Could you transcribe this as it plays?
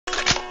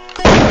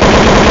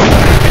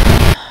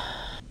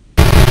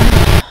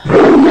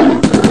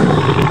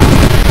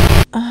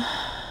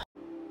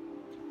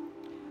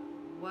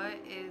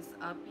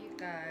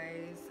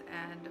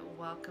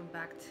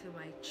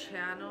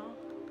channel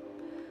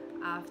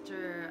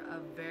after a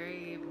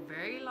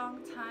very long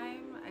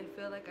time. I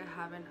feel like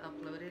I haven't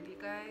uploaded, you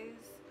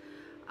guys.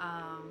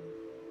 I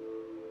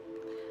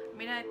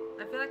mean, I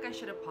feel like I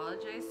should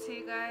apologize to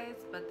you guys,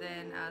 but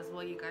then as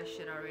well, you guys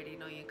should already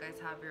know you guys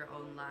have your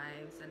own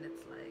lives, and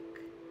it's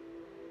like,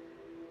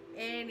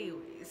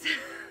 anyways.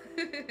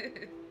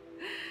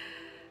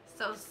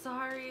 So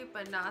sorry,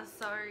 but not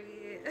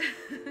sorry.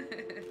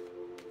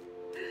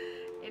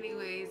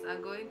 Anyways,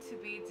 I'm going to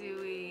be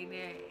doing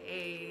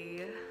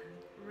a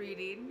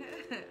reading,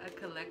 a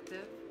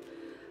collective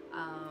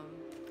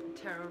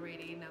tarot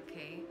reading,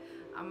 okay?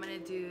 I'm gonna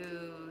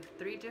do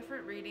 3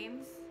 different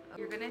readings.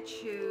 You're gonna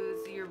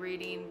choose your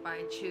reading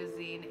by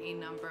choosing a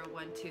number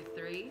 1, 2,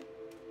 3,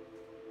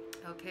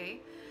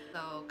 okay?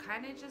 So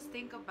kind of just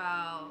think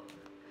about,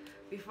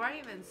 before I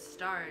even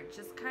start,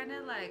 just kind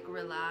of like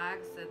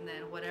relax, and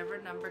then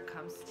whatever number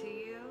comes to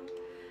you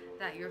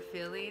that you're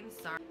feeling,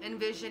 start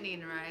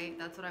envisioning, right?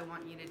 That's what I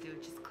want you to do.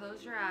 Just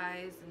close your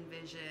eyes,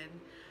 envision,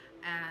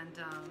 and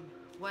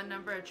what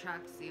number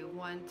attracts you,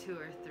 1, 2,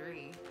 or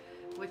 3.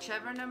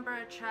 Whichever number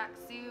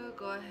attracts you,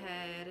 go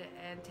ahead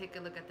and take a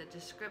look at the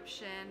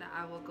description.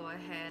 I will go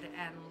ahead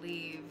and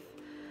leave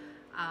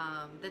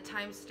the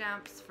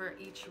timestamps for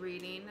each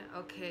reading,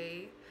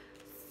 okay?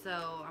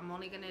 So I'm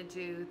only gonna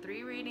do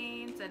 3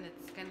 readings, and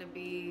it's gonna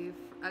be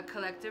a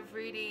collective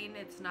reading.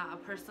 It's not a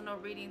personal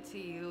reading to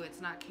you. It's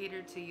not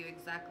catered to you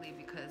exactly,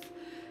 because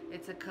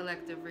it's a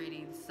collective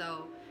reading.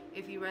 So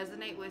if you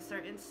resonate with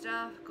certain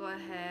stuff, go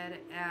ahead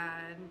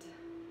and,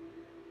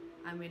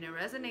 I mean, it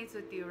resonates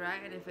with you,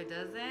 right? And if it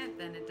doesn't,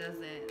 then it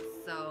doesn't.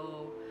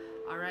 So,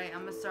 all right,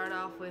 I'm gonna start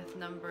off with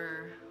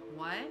number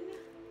 1,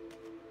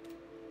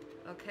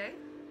 okay?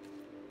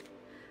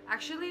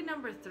 Actually,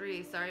 number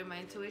 3. Sorry, my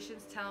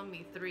intuition's telling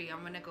me 3.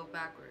 I'm gonna go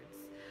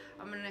backwards.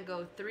 I'm gonna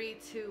go 3,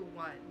 2,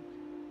 1.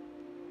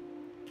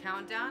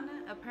 Countdown,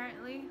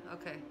 apparently?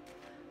 Okay.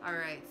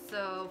 Alright,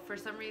 so for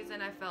some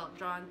reason I felt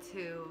drawn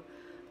to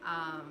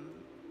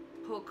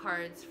pull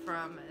cards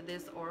from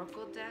this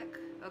oracle deck.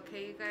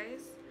 Okay, you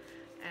guys?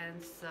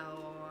 And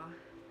so,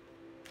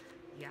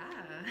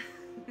 yeah.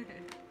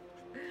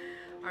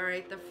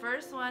 Alright, the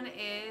first one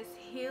is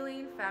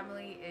healing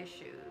family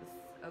issues.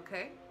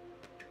 Okay?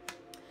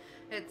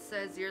 It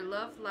says your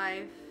love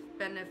life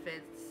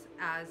benefits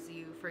as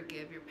you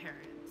forgive your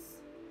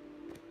parents.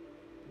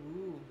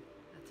 Ooh,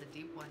 that's a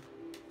deep one.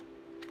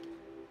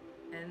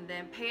 And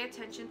then pay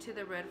attention to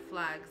the red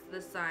flags.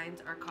 The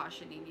signs are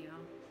cautioning you.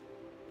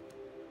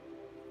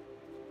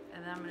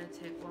 And then I'm going to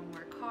take one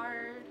more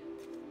card.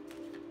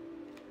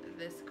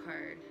 This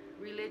card.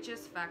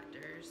 Religious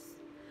factors.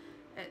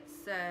 It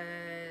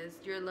says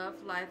your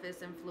love life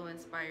is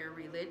influenced by your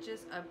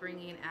religious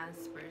upbringing and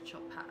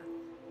spiritual path.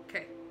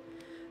 Okay.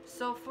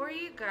 So for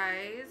you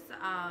guys,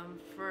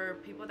 for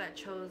people that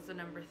chose the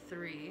number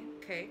 3,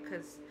 okay,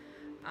 because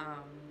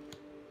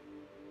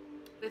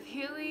with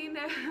healing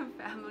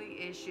family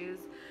issues,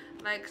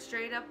 like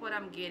straight up what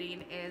I'm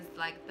getting is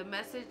like the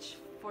message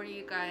for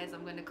you guys.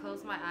 I'm going to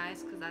close my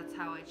eyes because that's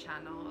how I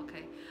channel,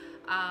 okay.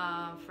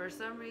 For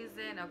some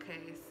reason,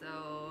 okay,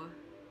 so,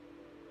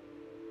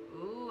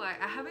 ooh,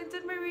 I haven't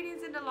done my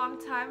readings in a long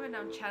time, and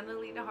I'm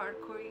channeling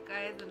hardcore, you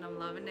guys, and I'm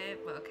loving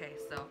it. But okay,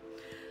 so,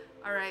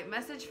 alright,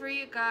 message for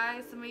you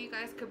guys. Some of you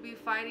guys could be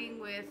fighting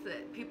with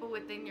people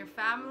within your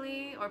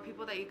family, or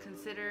people that you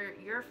consider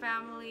your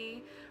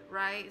family,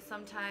 right?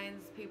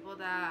 Sometimes people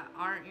that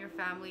aren't your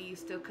family, you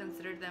still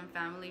consider them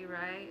family,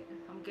 right?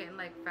 I'm getting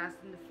like Fast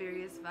and the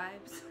Furious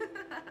vibes.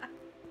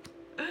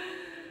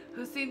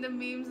 Who's seen the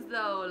memes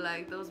though?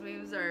 Like, those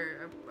memes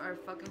are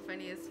fucking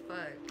funny as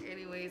fuck.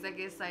 Anyways, I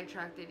get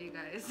sidetracked, you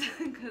guys,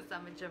 because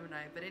I'm a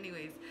Gemini. But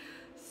anyways,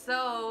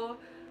 so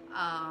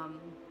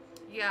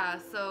yeah,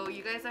 so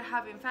you guys are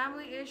having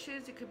family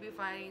issues. You could be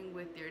fighting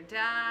with your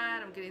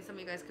dad. I'm getting some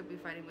of you guys could be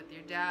fighting with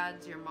your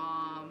dads, your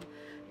mom,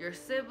 your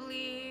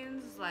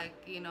siblings. Like,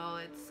 you know,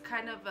 it's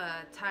kind of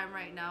a time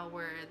right now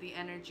where the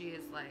energy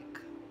is like,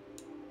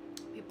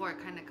 people are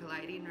kind of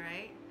colliding,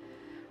 right?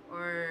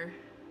 Or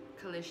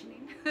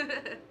collisioning.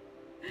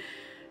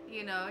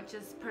 You know,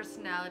 just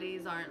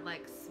personalities aren't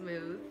like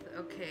smooth,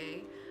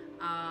 okay?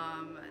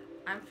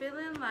 I'm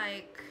feeling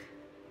like,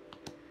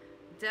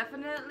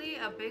 definitely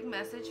a big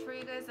message for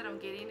you guys that I'm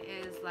getting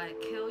is like,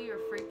 kill your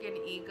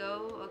freaking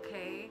ego,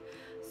 okay?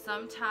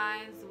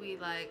 Sometimes we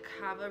like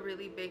have a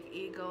really big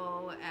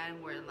ego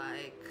and we're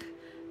like,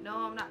 no,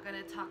 I'm not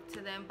gonna talk to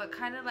them. But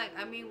kind of like,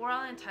 I mean, we're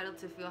all entitled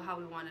to feel how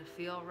we want to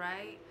feel,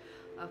 right?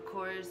 Of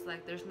course,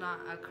 like, there's not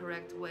a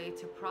correct way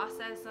to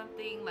process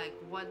something. Like,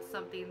 once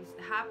something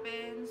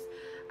happens,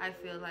 I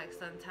feel like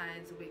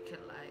sometimes we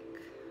could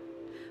like,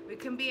 we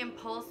can be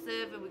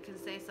impulsive and we can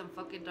say some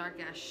fucking dark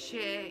ass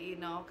shit, you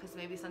know, because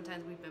maybe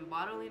sometimes we've been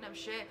bottling up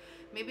shit.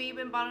 Maybe you've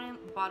been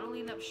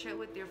bottling up shit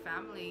with your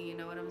family, you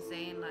know what I'm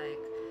saying? Like,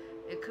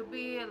 it could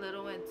be a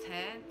little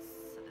intense,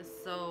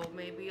 so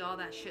maybe all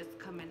that shit's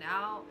coming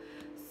out.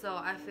 So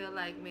I feel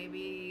like maybe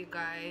you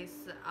guys,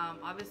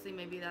 obviously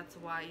maybe that's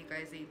why you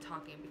guys ain't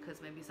talking,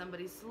 because maybe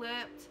somebody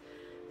slipped,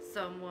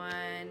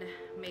 someone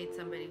made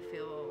somebody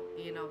feel,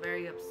 you know,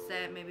 very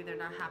upset. Maybe they're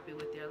not happy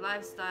with your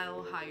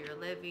lifestyle, how you're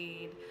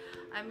living.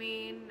 I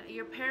mean,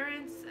 your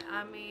parents,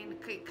 I mean,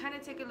 kind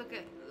of take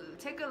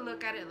a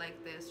look at it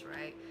like this,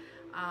 right?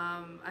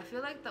 I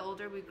feel like the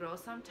older we grow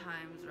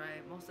sometimes,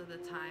 right? Most of the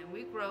time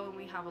we grow and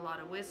we have a lot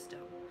of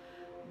wisdom.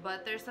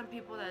 But there's some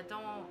people that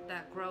don't,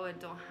 that grow and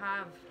don't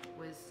have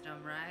wisdom,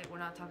 right? We're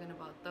not talking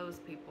about those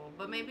people.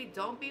 But maybe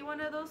don't be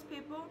one of those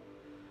people,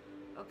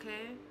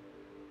 okay?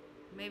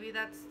 Maybe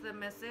that's the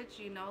message,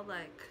 you know,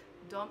 like,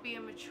 don't be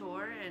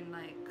immature and,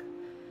 like,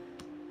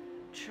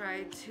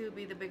 try to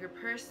be the bigger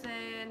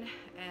person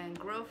and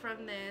grow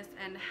from this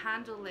and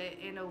handle it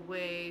in a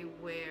way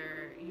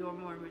where you're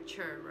more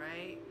mature,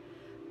 right?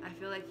 I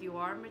feel like you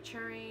are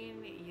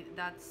maturing.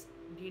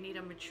 You need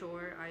a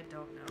mature. I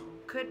don't know.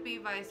 Could be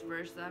vice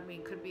versa. I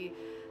mean, could be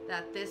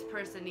that this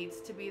person needs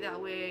to be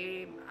that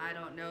way. I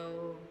don't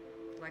know.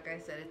 Like I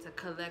said, it's a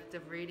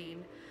collective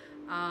reading.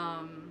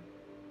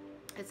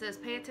 It says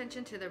pay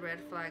attention to the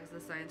red flags,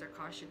 the signs are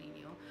cautioning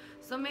you.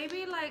 So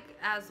maybe, like,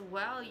 as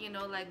well, you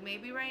know, like,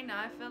 maybe right now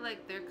I feel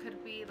like there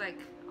could be, like,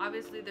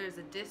 obviously there's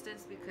a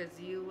distance because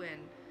you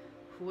and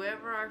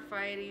whoever are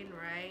fighting,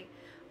 right?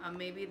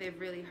 Maybe they've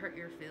really hurt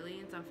your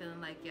feelings. I'm feeling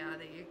like, yeah,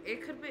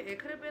 it could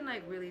have been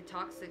like really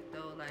toxic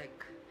though,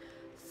 like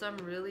some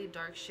really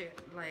dark shit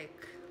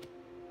like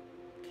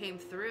came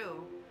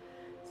through.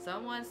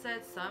 Someone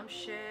said some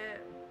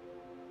shit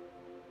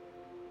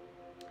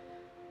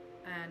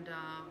and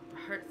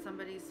hurt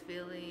somebody's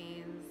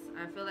feelings.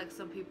 I feel like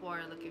some people are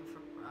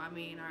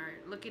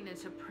are looking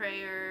into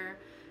prayer.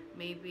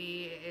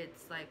 Maybe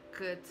it's like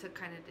good to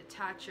kind of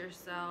detach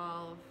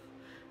yourself.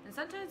 And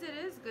sometimes it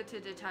is good to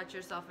detach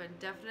yourself and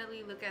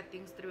definitely look at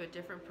things through a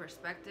different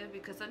perspective,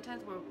 because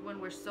sometimes when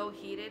we're so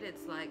heated,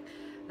 it's like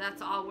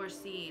that's all we're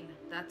seeing.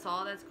 That's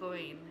all that's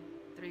going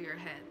through your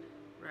head,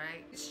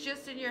 right? It's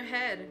just in your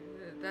head.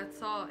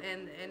 That's all.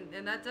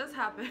 And that does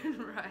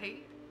happen,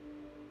 right?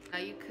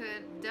 You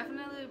could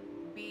definitely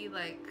be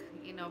like,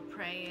 you know,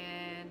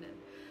 praying.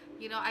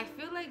 You know, I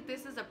feel like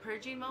this is a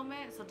purging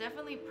moment, so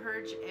definitely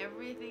purge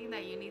everything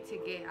that you need to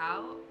get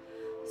out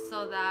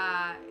so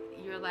that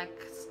you're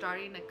like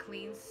starting a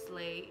clean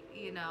slate,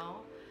 you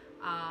know.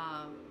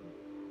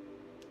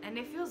 And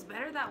it feels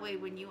better that way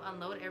when you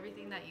unload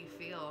everything that you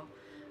feel.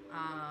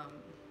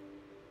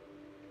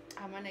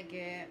 I'm gonna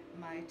get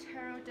my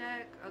tarot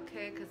deck,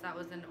 okay, because that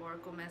was an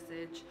oracle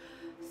message.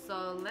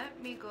 So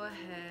let me go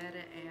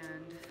ahead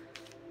and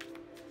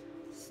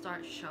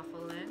start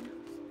shuffling.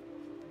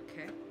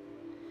 Okay,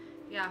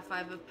 yeah,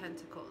 Five of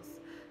Pentacles.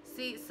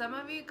 See, some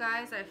of you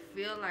guys, I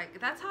feel like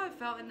that's how I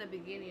felt in the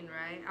beginning,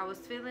 right? I was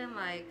feeling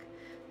like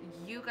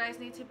you guys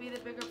need to be the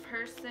bigger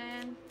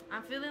person.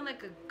 I'm feeling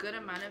like a good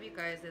amount of you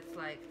guys, it's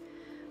like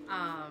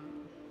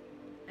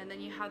and then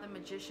you have the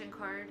Magician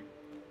card.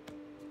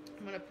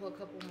 I'm gonna pull a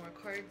couple more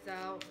cards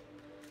out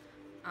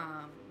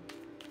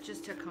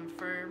just to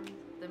confirm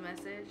the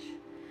message.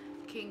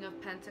 King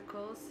of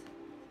Pentacles.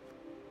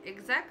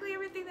 Exactly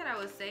everything that I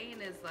was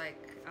saying is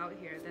like out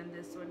here. Then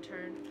this one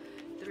turned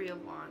Three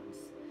of Wands.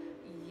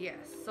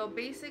 Yes, so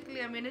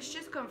basically, I mean, it's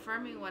just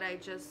confirming what I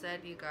just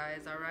said, you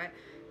guys.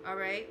 All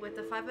right, with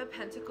the Five of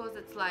Pentacles,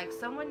 it's like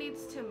someone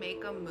needs to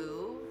make a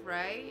move,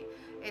 right?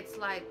 It's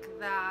like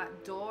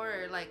that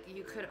door, like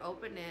you could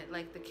open it,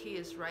 like the key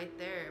is right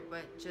there,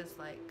 but just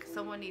like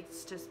someone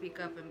needs to speak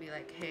up and be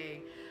like,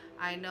 hey,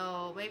 I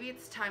know maybe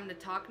it's time to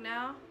talk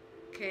now.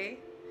 Okay,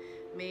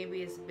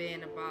 maybe it's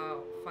been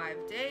about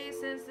 5 days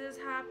since this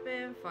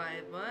happened,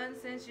 5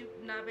 months since you've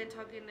not been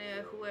talking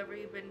to whoever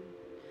you've been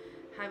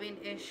having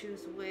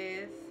issues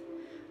with.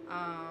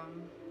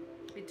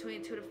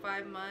 Between 2 to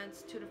 5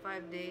 months, 2 to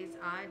 5 days,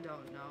 I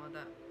don't know.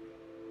 That,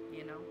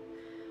 you know,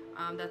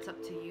 that's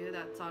up to you.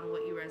 That's on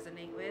what you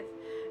resonate with.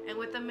 And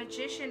with the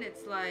Magician,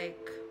 it's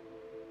like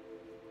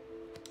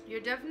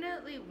you're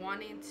definitely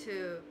wanting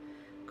to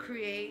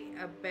create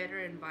a better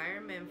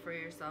environment for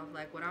yourself.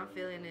 Like, what I'm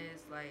feeling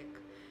is like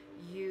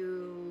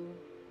you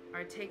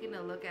are taking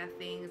a look at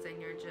things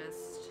and you're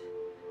just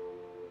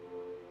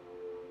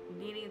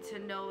needing to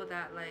know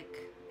that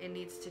like it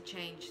needs to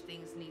change.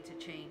 Things need to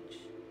change.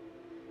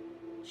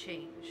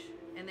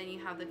 And then you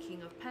have the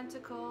King of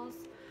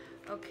Pentacles.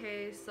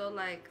 Okay, so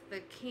like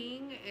the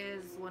king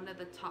is one of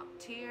the top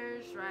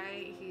tiers,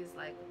 right? He's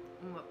like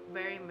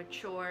very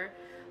mature.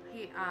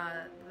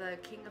 The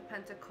King of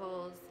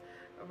Pentacles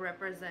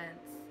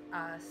represents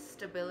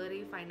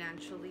stability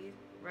financially,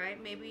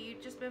 right? Maybe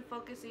you've just been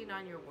focusing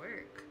on your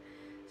work,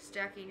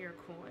 stacking your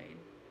coin.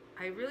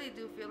 I really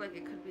do feel like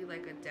it could be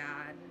like a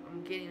dad.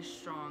 I'm getting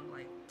strong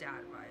like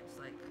dad vibes,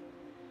 like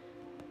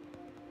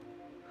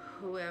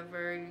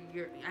whoever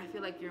I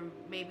feel like you're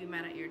maybe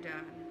mad at your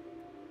dad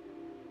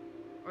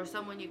or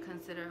someone you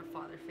consider a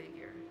father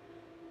figure,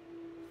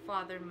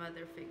 mother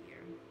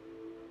figure.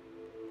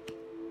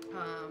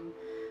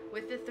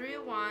 With the Three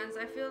of Wands,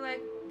 I feel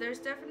like there's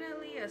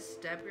definitely a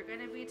step you're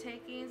going to be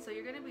taking. So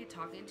you're going to be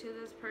talking to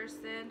this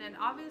person, and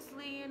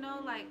obviously, you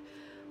know, like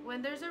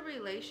when there's a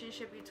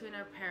relationship between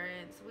our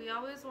parents, we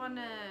always want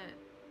to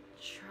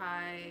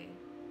try,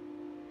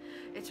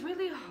 it's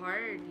really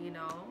hard, you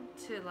know,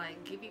 to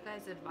like give you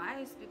guys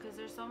advice because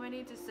there's so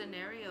many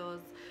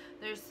scenarios.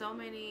 There's so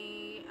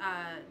many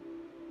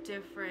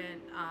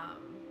different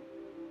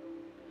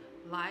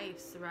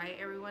lives, right?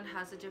 Everyone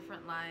has a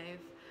different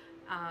life.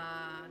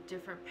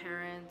 Different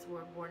parents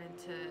were born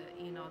into,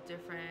 you know,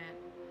 different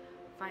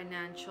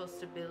financial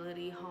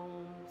stability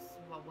homes.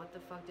 Well, what the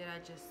fuck did I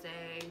just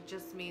say?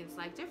 Just means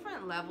like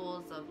different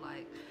levels of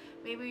like,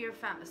 maybe your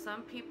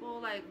some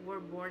people like were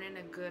born in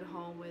a good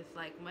home with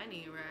like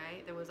money,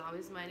 right? There was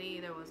always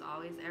money, there was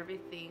always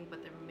everything,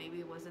 but there maybe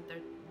it wasn't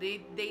their,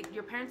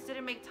 your parents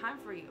didn't make time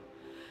for you.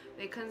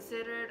 They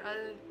considered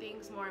other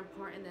things more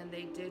important than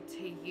they did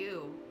to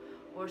you.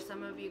 Or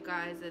some of you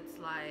guys, it's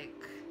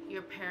like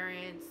your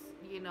parents,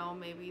 you know,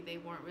 maybe they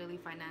weren't really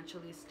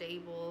financially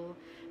stable.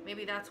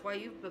 Maybe that's why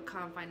you've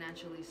become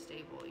financially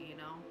stable, you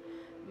know.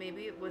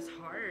 Maybe it was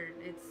hard.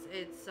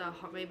 It's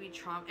maybe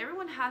trauma.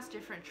 Everyone has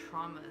different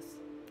traumas.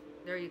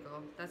 There you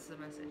go. That's the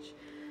message.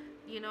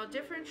 You know,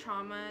 different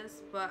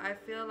traumas, but I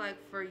feel like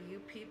for you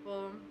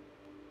people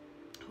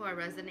who are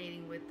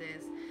resonating with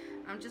this,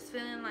 I'm just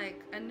feeling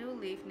like a new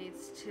leaf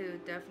needs to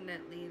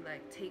definitely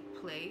like take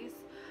place.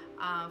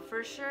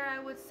 For sure, I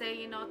would say,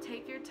 you know,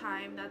 take your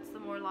time. That's the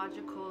more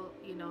logical,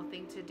 you know,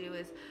 thing to do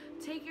is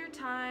take your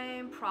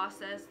time,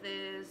 process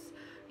this,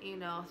 you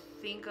know,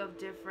 think of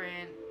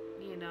different,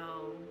 you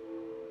know,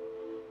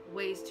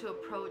 ways to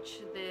approach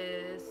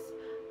this,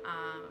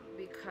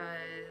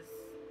 because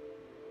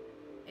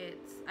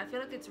I feel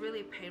like it's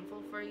really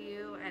painful for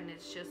you, and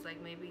it's just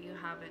like maybe you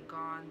haven't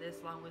gone this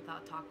long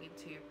without talking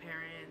to your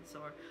parents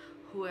or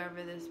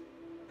whoever this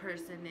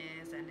person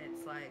is, and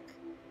it's like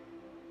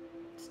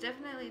it's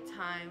definitely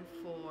time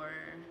for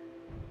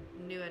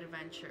new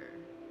adventure.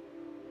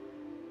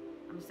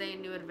 I'm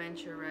saying new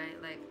adventure,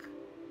 right? Like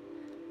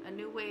a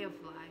new way of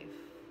life,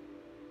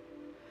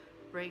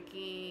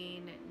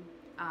 breaking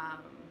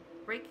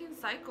breaking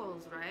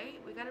cycles, right?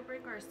 We got to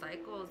break our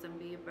cycles and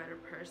be a better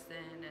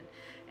person,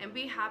 and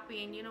be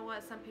happy. And you know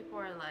what, some people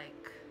are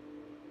like,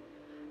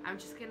 I'm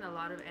just getting a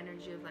lot of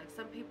energy of like,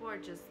 some people are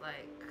just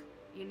like,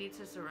 you need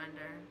to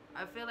surrender.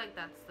 I feel like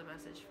that's the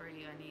message for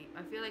you.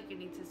 I feel like you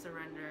need to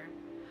surrender.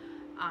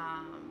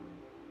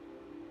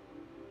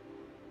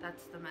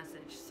 That's the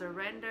message.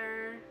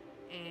 Surrender.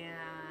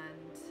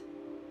 And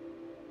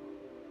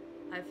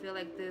I feel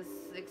like this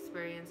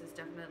experience is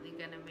definitely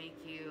going to make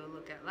you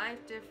look at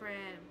life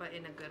different, but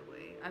in a good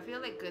way. I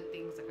feel like good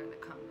things are going to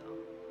come though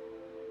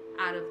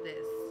out of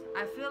this.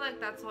 I feel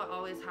like that's what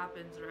always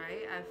happens,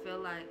 right? I feel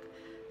like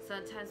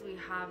sometimes we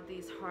have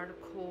these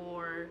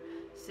hardcore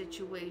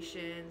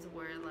situations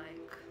where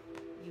like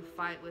you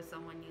fight with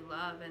someone you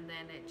love, and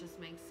then it just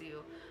makes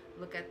you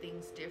look at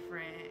things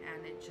different,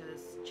 and it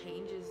just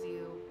changes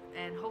you,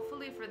 and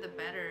hopefully for the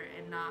better,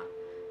 and not,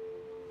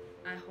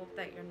 I hope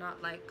that you're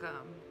not like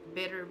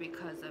bitter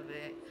because of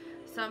it.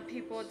 Some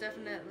people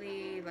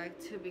definitely like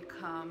to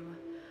become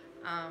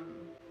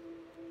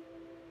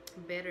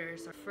bitter.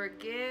 So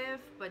forgive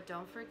but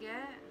don't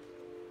forget.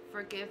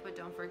 Forgive but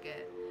don't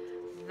forget.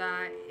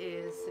 That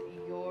is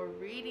your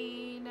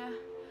reading.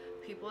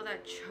 People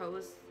that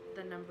chose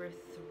the number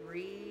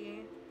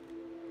 3,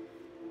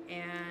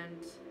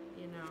 and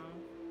you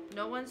know,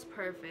 no one's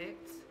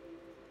perfect,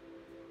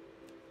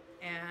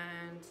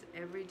 and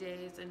every day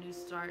is a new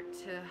start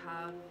to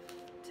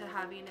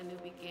having a new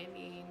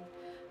beginning,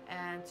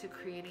 and to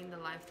creating the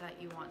life that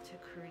you want to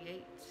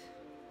create.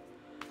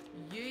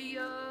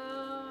 Yeah.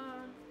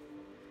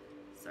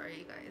 Sorry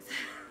you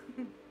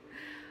guys.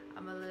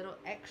 I'm a little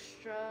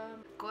extra.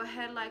 Go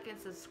ahead, like and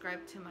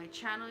subscribe to my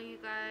channel, you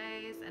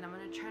guys, and I'm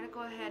gonna try to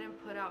go ahead and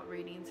put out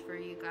readings for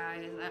you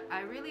guys. I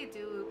really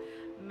do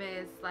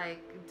miss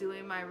like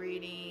doing my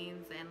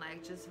readings and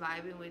like just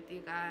vibing with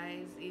you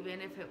guys. Even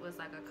if it was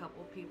like a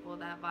couple people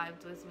that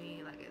vibed with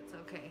me, like it's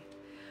okay.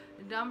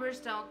 Numbers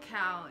don't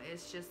count.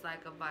 It's just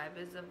like a vibe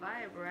is a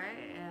vibe,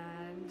 right?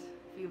 And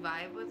if you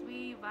vibe with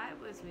me, you vibe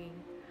with me.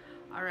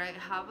 All right,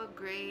 have a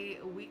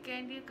great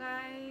weekend, you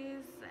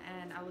guys,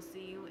 and I will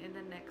see you in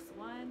the next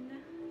one.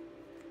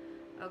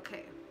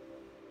 Okay,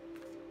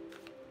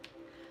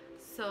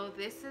 so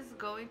this is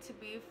going to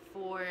be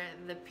for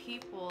the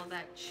people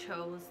that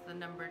chose the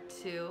number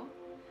 2.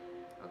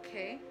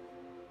 Okay,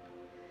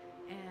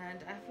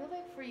 and I feel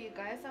like for you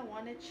guys, I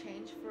want to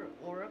change for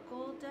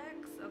oracle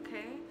decks.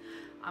 Okay,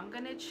 I'm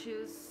gonna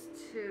choose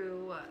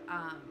to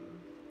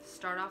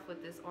start off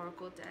with this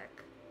oracle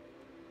deck.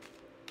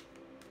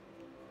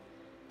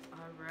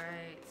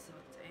 Alright, so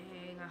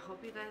dang, I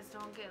hope you guys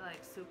don't get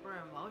like super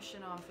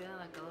emotional. I'm feeling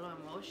like a little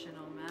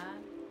emotional,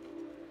 man.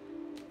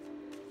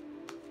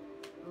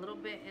 A little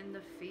bit in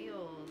the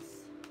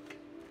feels.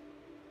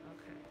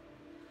 Okay.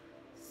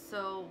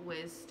 So,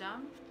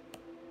 wisdom.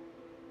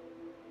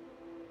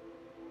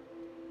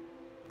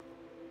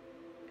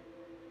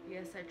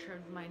 Yes, I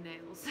trimmed my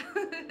nails.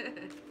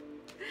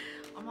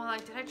 I'm all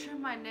like, did I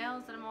trim my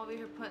nails? And I'm over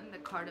here putting the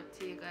card up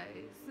to you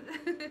guys.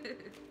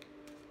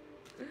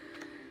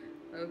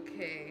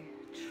 Okay,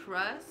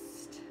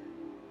 trust.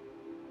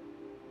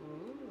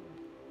 Ooh.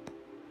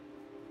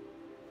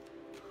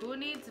 Who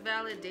needs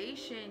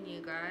validation,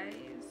 you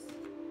guys?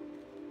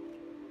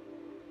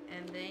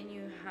 And then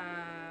you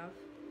have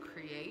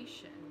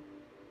creation.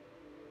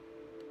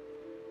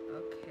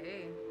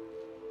 Okay.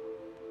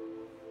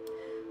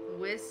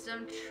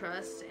 Wisdom,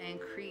 trust, and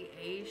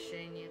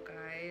creation, you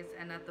guys.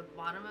 And at the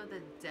bottom of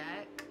the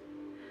deck,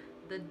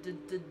 the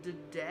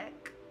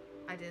deck,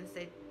 I didn't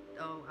say,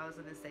 oh, I was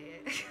gonna say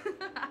it.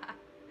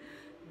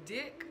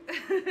 Dick.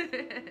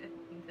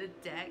 The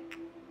deck.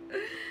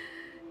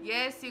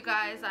 Yes, you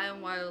guys, I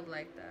am wild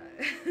like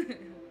that.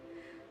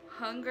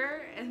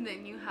 Hunger, and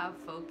then you have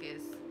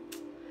focus.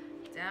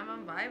 Damn,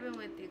 I'm vibing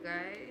with you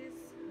guys.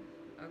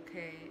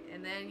 Okay,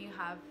 and then you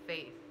have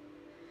faith.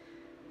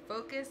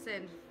 Focus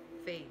and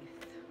faith.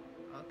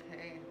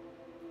 Okay.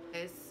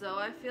 Okay, so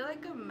I feel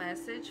like a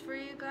message for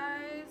you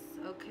guys,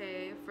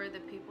 okay, for the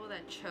people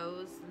that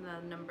chose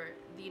the number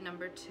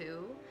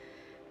 2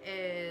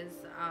 is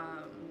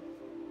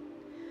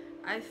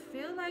I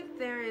feel like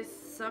there is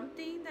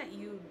something that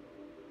you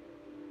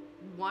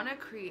want to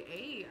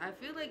create. I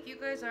feel like you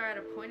guys are at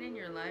a point in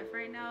your life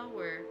right now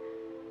where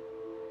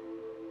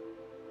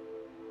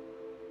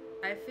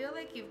I feel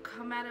like you've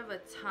come out of a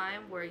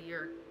time where I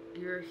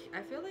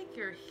feel like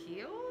you're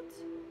healed,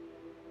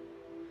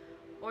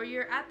 or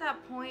you're at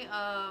that point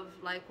of,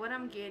 like, what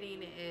I'm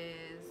getting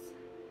is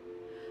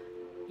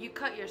you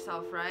cut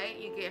yourself, right?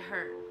 You get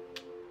hurt.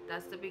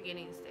 That's the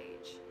beginning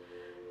stage.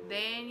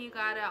 Then you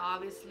gotta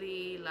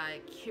obviously,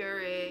 like,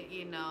 cure it,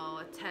 you know,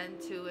 attend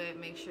to it,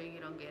 make sure you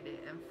don't get it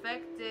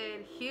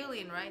infected.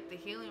 Healing, right? The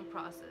healing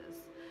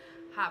process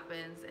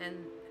happens,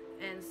 and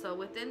so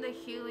within the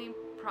healing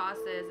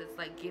process, it's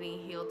like getting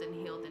healed and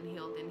healed and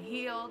healed and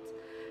healed,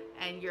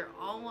 and you're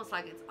almost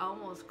like, it's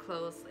almost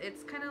close.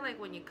 It's kind of like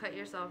when you cut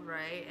yourself,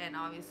 right? And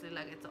obviously,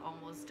 like, it's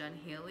almost done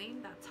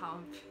healing. That's how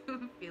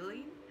I'm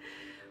feeling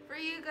for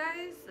you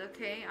guys.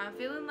 Okay, I'm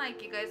feeling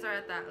like you guys are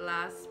at that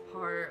last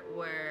part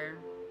where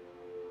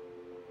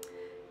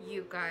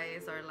you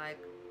guys are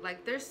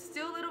like there's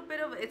still a little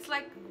bit of, it's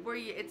like where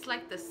you, it's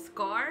like the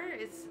scar.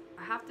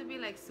 I have to be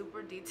like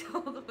super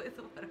detailed with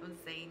what I'm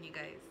saying, you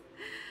guys.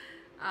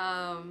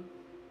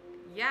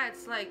 Yeah,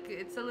 it's like,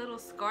 it's a little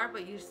scar,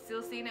 but you're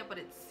still seeing it, but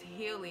it's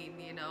healing,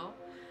 you know?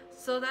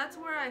 So that's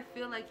where I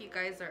feel like you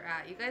guys are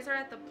at. You guys are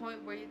at the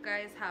point where you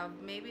guys have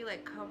maybe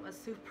like come a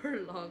super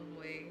long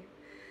way.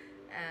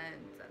 And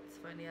that's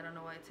funny, I don't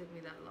know why it took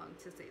me that long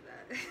to say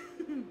that.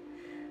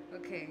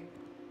 Okay,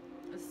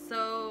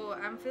 so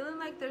I'm feeling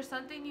like there's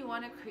something you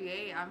want to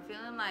create. I'm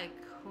feeling like,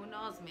 who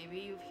knows, maybe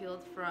you've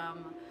healed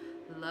from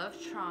love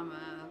trauma,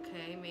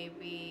 okay?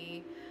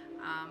 Maybe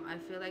I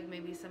feel like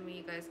maybe some of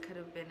you guys could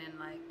have been in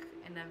like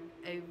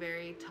a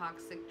very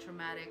toxic,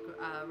 traumatic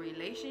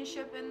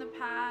relationship in the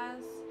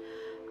past.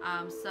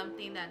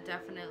 Something that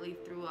definitely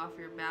threw off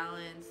your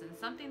balance, and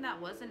something that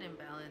wasn't in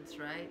balance,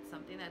 right?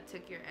 Something that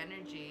took your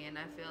energy, and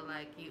I feel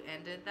like you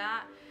ended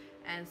that.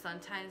 And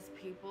sometimes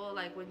people,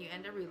 like, when you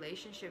end a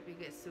relationship, you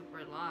get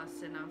super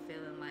lost, and I'm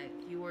feeling like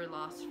you were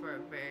lost for a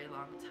very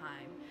long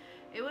time.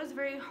 It was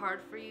very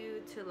hard for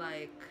you to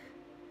like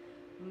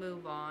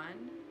move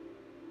on.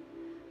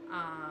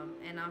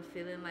 And I'm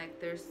feeling like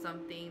there's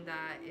something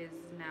that is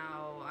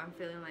now, I'm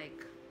feeling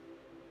like,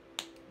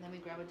 let me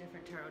grab a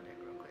different tarot deck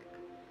real quick.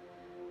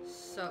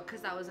 So,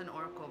 because that was an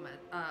oracle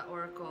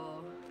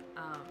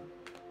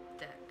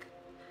deck.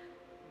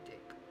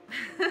 Dick.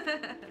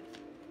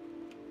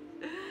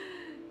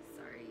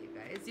 Sorry, you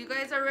guys. You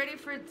guys are ready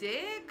for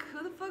Dick?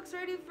 Who the fuck's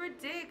ready for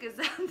Dick? Is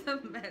that the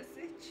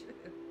message?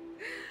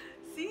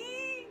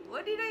 See?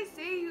 What did I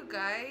say, you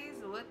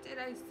guys? What did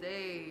I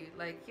say?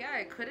 Like, yeah,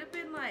 it could have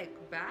been like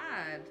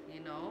bad, you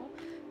know?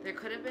 There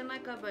could have been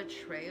like a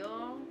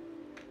betrayal.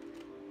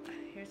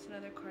 Here's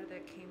another card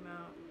that came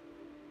out.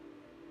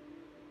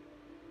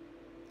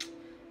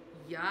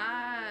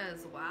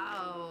 Yes,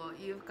 wow.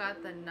 You've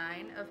got the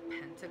 9 of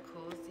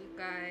Pentacles, you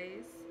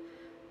guys.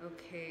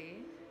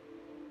 Okay.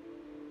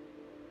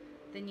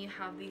 Then you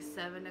have the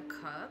 7 of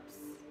Cups.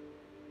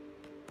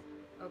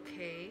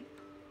 Okay.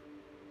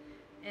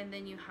 And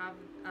then you have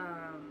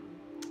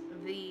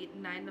the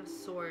 9 of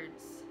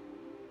Swords.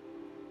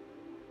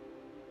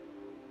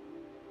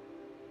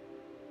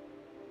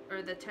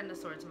 Or the 10 of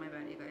Swords, my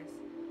bad, you guys.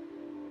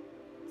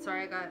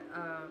 Sorry, I got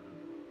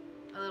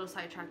a little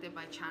sidetracked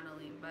by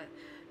channeling, but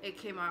it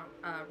came out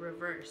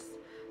reverse.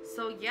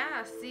 So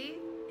yeah, see,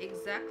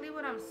 exactly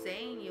what I'm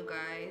saying, you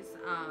guys.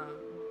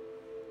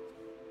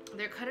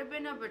 There could have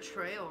been a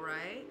betrayal,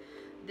 right?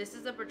 This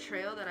is a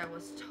betrayal that I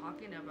was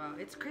talking about.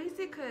 It's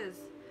crazy because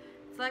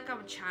it's like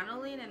I'm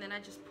channeling and then I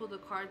just pull the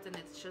cards and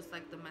it's just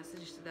like the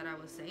message that I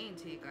was saying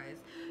to you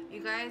guys.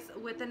 You guys,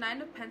 with the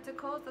 9 of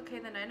Pentacles, okay,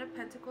 the 9 of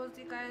Pentacles,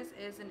 you guys,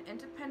 is an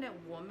independent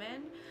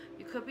woman.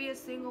 You could be a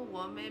single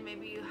woman.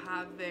 Maybe you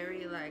have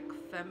very like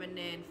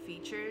feminine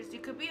features. You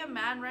could be a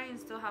man, right, and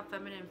still have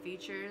feminine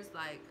features.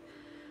 Like,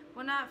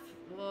 well, not,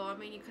 well, I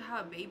mean, you could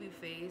have a baby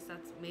face.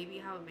 That's maybe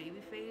have a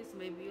baby face.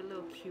 Maybe a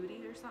little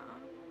cutie or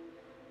something.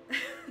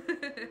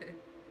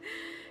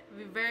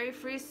 very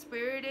free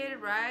spirited,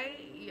 right?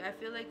 I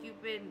feel like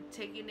you've been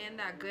taking in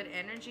that good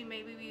energy.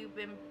 Maybe you've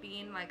been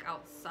being like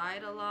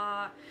outside a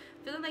lot.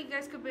 Feeling like you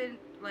guys could been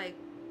like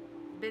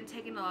been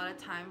taking a lot of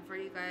time for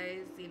you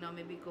guys, you know,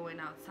 maybe going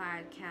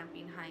outside,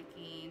 camping,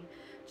 hiking,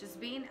 just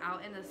being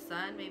out in the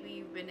sun. Maybe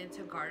you've been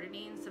into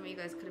gardening. Some of you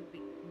guys could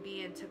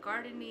be into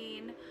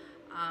gardening.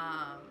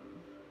 um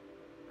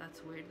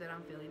that's weird that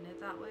I'm feeling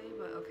it that way,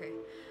 but okay.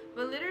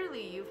 But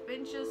literally, you've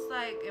been just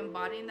like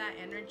embodying that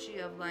energy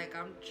of like,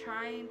 I'm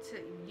trying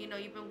to, you know,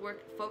 you've been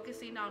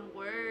focusing on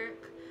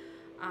work.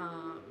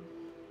 um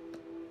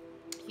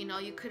you know,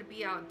 you could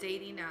be out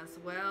dating as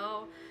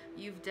well.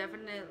 You've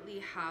definitely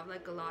have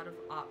like a lot of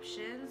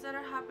options that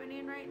are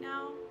happening right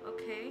now,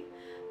 okay?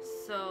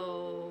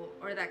 So,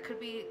 or that could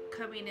be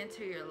coming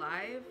into your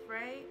life,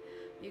 right?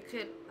 You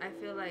could, I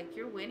feel like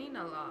you're winning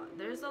a lot.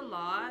 There's a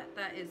lot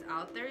that is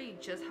out there. You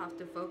just have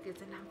to focus.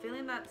 And I'm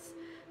feeling that's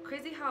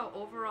crazy how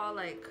overall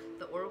like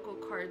the oracle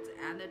cards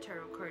and the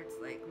tarot cards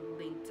like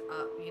linked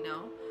up, you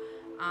know?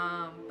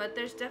 But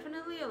there's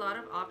definitely a lot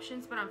of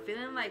options, but I'm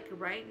feeling like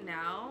right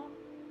now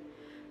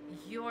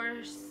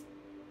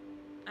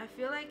I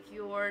feel like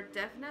you're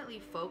definitely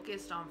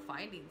focused on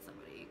finding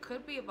somebody. It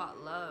could be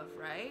about love,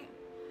 right?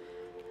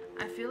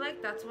 I feel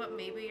like that's what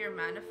maybe you're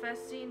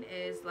manifesting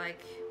is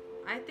like,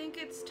 I think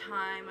it's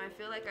time. I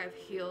feel like I've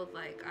healed,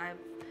 like I've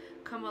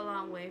come a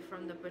long way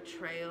from the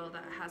betrayal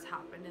that has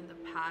happened in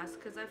the past,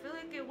 because I feel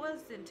like it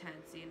was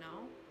intense, you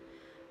know?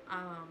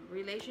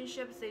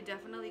 Relationships, they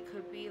definitely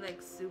could be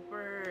like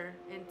super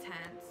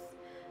intense,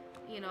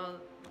 you know.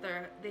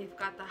 They've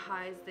got the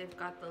highs, they've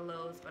got the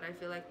lows, but I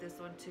feel like this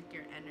one took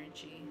your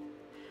energy.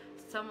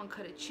 Someone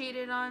could have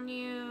cheated on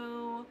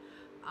you.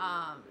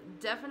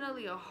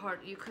 Definitely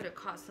you could have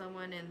caught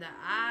someone in the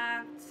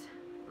act,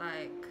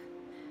 like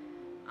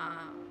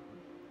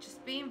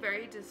just being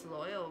very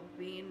disloyal,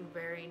 being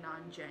very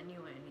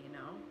non-genuine, you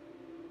know.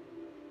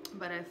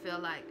 But I feel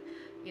like,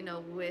 you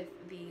know, with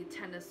the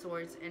Ten of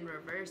Swords in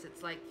reverse,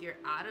 it's like you're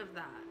out of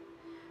that.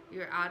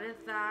 You're out of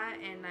that,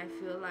 and I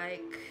feel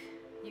like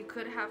you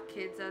could have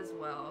kids as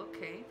well,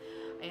 okay?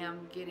 I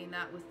am getting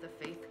that with the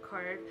Faith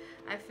card.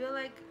 I feel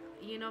like,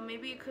 you know,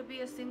 maybe you could be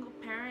a single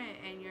parent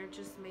and you're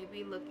just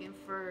maybe looking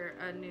for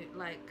a new,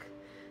 like,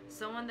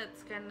 someone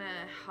that's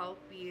gonna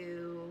help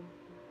you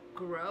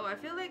grow. I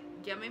feel like,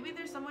 yeah, maybe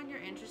there's someone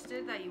you're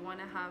interested that you want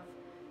to have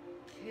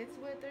kids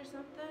with or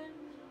something.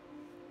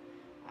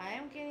 I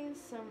am getting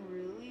some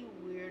really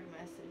weird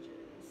messages.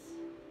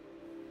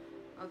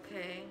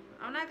 Okay,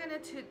 I'm not gonna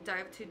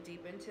dive too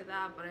deep into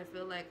that, but I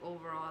feel like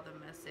overall the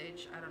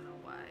message, I don't know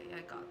why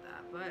I got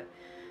that, but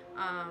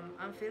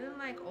I'm feeling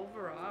like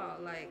overall,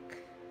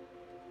 like,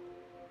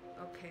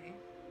 okay,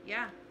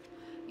 yeah,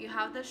 you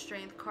have the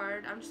Strength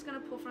card. I'm just gonna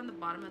pull from the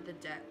bottom of the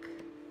deck.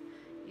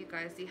 You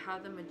guys, you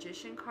have the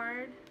Magician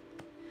card,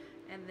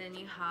 and then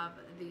you have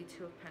the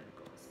Two of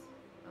Pentacles.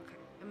 Okay,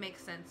 it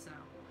makes sense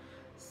now.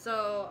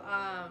 So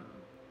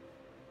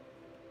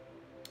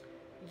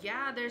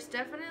yeah, there's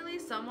definitely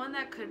someone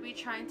that could be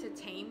trying to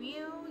tame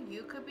you.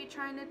 You could be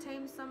trying to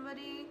tame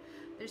somebody.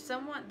 There's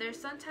some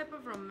type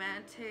of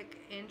romantic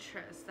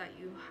interest that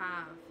you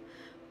have,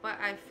 but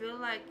I feel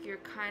like you're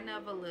kind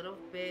of a little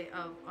bit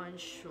of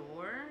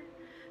unsure,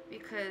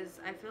 because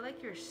I feel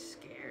like you're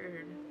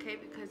scared, okay?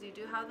 Because you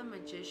do have the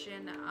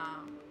Magician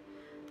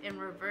in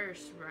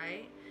reverse,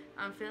 right?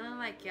 I'm feeling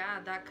like, yeah,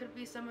 that could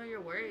be some of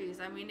your worries.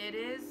 I mean, it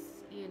is,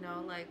 you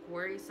know, like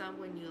worrisome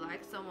when you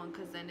like someone,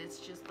 because then it's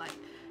just like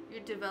you're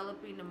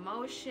developing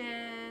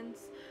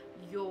emotions,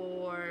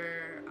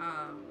 you're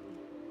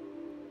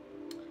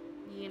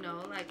you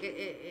know, like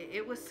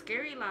it was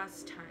scary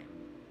last time,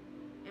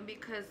 and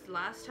because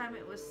last time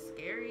it was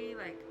scary,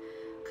 like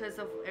because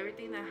of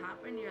everything that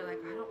happened, you're like,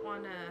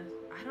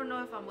 I don't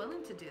know if I'm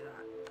willing to do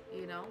that,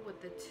 you know,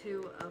 with the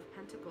Two of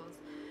Pentacles.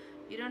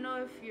 You don't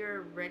know if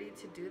you're ready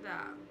to do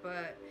that,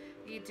 but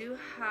you do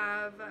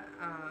have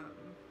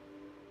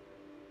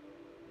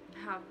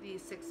the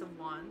Six of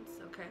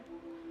Wands, okay?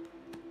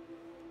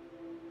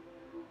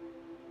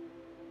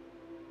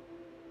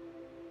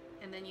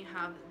 And then you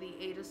have the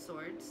Eight of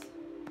Swords,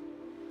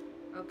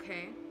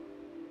 okay?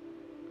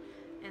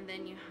 And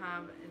then you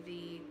have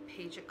the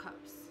Page of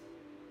Cups,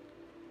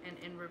 and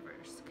in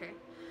reverse, okay?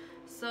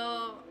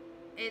 So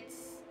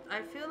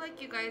I feel like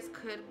you guys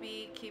could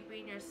be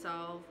keeping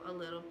yourself a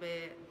little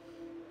bit,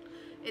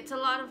 it's a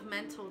lot of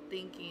mental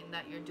thinking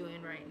that you're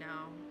doing right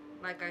now.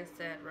 Like I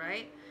said,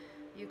 right?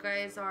 You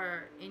guys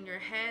are in your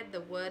head,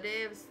 the what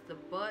ifs, the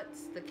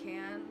buts, the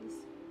cans.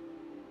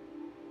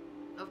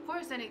 Of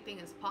course, anything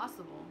is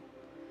possible,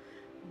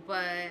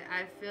 but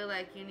I feel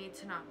like you need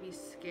to not be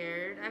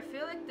scared. I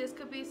feel like this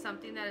could be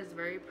something that is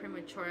very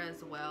premature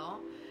as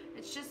well.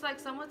 It's just like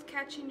someone's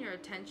catching your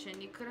attention.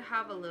 You could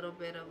have a little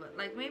bit of it,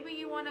 like maybe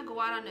you want to go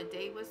out on a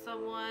date with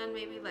someone,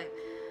 maybe like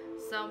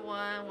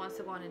someone wants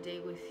to go on a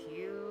date with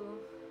you.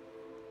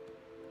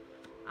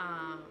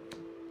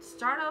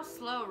 Start off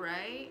slow,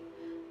 right?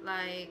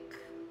 Like,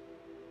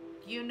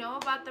 you know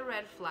about the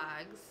red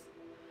flags.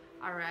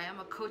 All right, I'm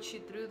gonna coach you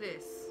through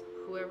this,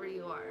 whoever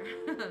you are.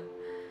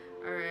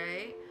 All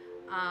right,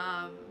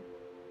 Um,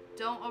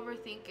 don't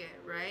overthink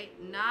it, right?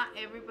 Not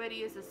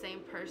everybody is the same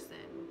person.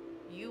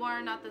 You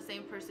are not the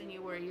same person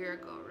you were a year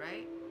ago,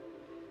 right?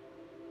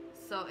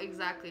 So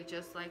exactly,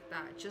 just like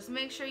that. Just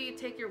make sure you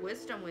take your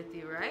wisdom with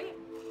you, right?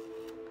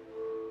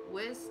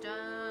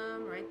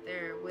 Wisdom, right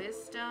there.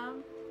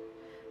 Wisdom.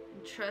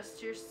 And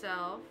trust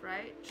yourself,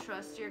 right?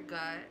 Trust your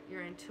gut,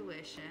 your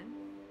intuition.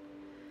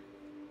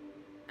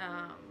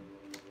 Um,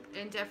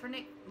 and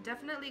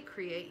definitely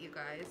create, you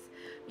guys.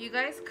 You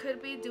guys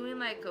could be doing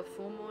like a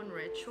full moon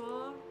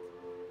ritual.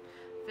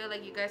 Feel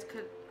like you guys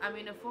could, I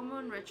mean, a full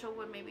moon ritual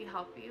would maybe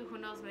help you. Who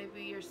knows,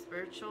 maybe you're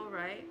spiritual,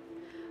 right?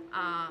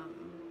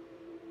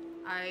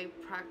 I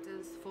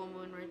practice full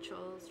moon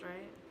rituals,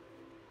 right?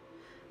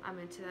 I'm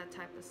into that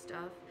type of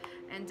stuff.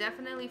 And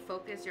definitely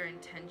focus your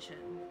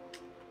intention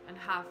and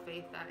have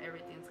faith that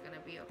everything's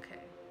gonna be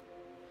okay.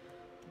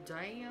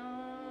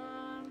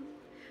 Damn.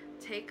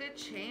 Take a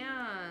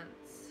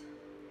chance.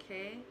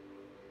 Okay?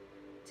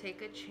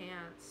 Take a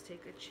chance.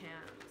 Take a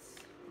chance.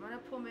 I'm gonna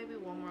pull maybe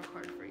one more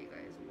card for you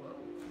guys. Whoa.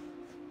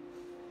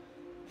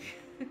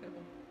 I'm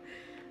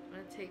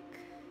gonna take,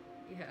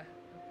 yeah.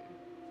 Okay.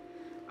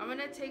 I'm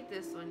gonna take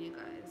this one, you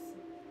guys.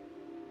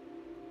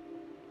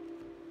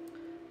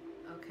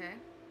 Okay.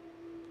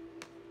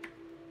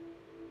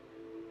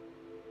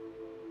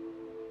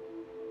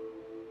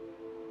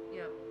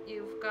 Yep.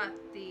 You've got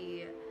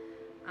the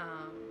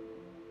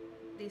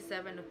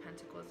Seven of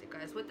Pentacles, you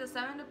guys. With the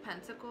Seven of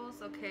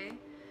Pentacles, okay,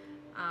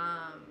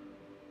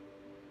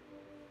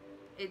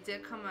 it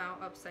did come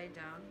out upside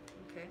down,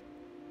 okay.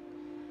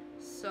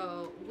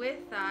 So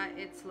with that,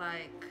 it's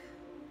like,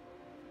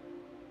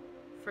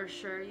 for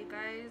sure, you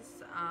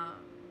guys,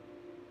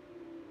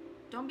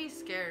 don't be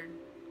scared,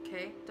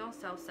 okay? Don't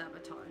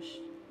self-sabotage.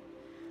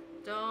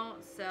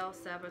 Don't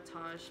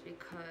self-sabotage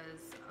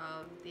because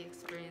of the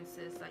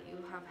experiences that you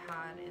have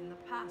had in the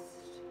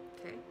past,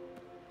 okay?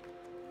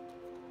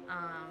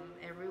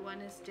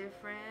 Everyone is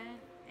different,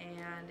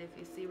 and if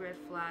you see red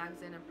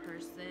flags in a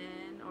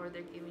person, or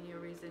they're giving you a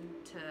reason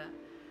to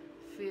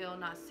feel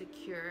not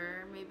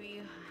secure, maybe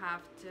you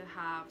have to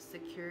have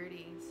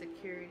security.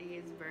 Security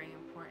is very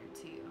important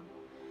to you.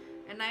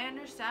 And I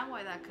understand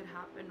why that could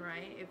happen,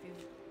 right? If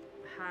you've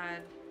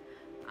had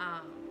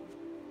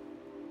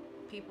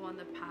people in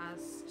the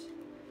past,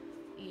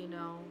 you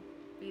know,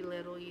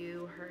 belittle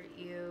you, hurt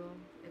you,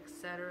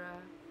 etc.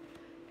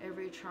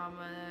 Every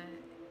trauma,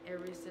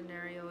 every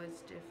scenario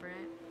is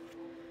different.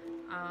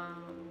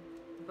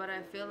 But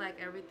I feel like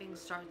everything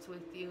starts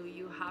with you.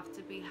 You have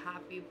to be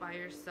happy by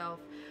yourself.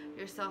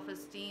 Your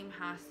self-esteem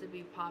has to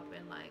be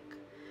popping. Like,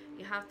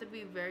 you have to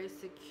be very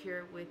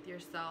secure with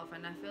yourself.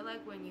 And I feel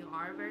like when you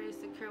are very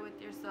secure with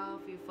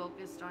yourself, you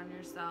focused on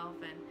yourself,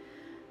 and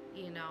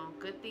you know,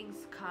 good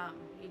things come.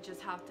 You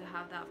just have to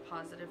have that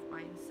positive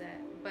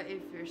mindset. But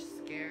if you're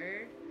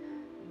scared,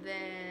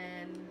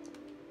 then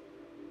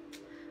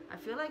I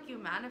feel like you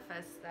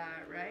manifest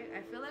that, right?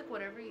 I feel like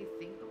whatever you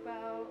think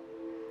about,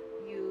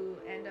 you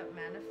end up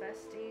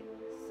manifesting.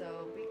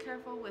 So be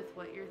careful with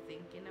what you're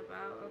thinking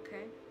about,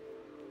 okay?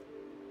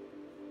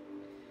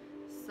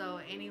 So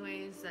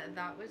anyways,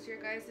 that was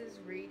your guys'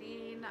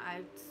 reading.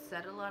 I've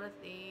said a lot of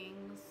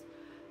things.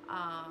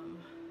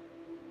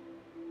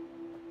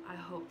 I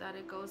hope that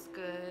it goes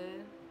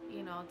good.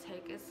 You know,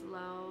 take it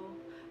slow.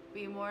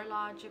 Be more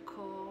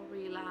logical.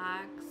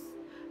 Relax.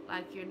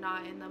 Like, you're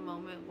not in the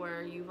moment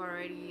where you've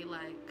already,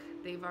 like,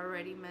 they've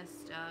already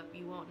messed up.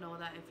 You won't know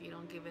that if you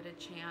don't give it a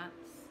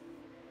chance.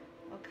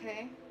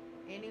 Okay?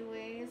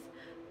 Anyways,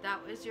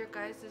 that was your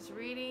guys'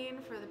 reading.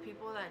 For the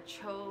people that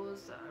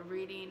chose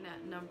reading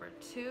number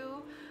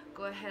 2,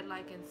 go ahead,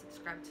 like, and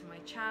subscribe to my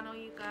channel,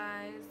 you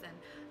guys. And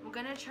I'm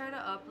gonna try to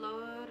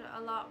upload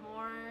a lot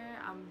more.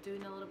 I'm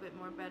doing a little bit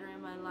more better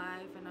in my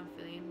life, and I'm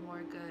feeling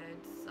more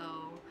good.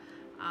 So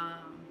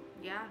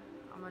yeah,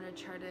 I'm gonna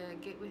try to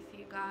get with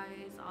you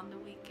guys on the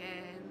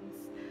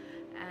weekends,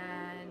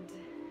 and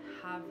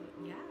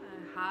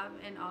have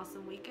an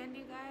awesome weekend,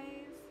 you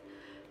guys.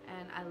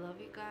 And I love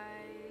you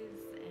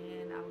guys,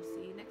 and I will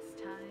see you next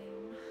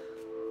time.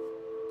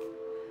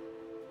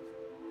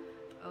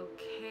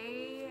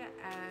 Okay,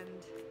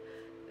 and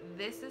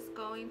this is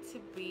going to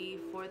be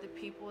for the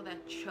people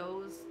that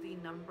chose the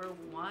number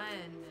 1.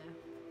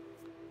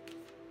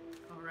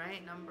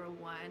 Alright, number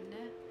 1.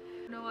 I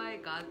don't know why I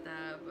got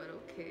that, but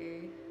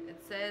okay. It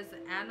says,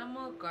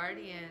 Animal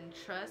Guardian,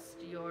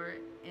 trust your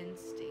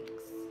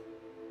instincts.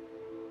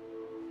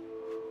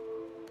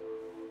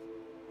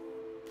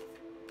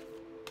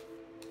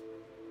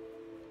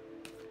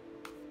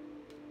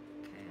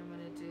 Okay, I'm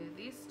gonna do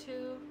these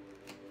 2.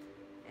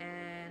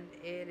 And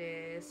it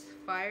is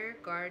Fire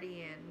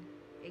Guardian,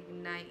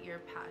 ignite your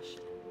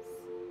passions.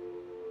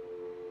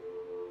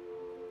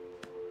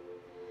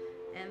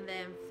 And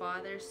then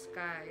Father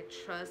Sky,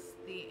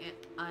 trust the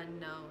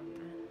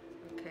unknown.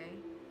 Okay?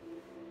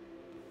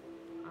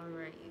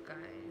 Alright, you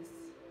guys.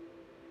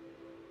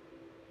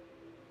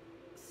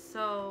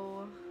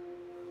 So,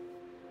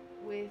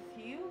 with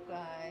you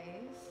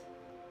guys,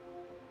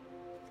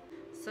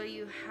 so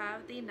you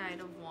have the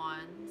Knight of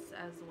Wands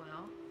as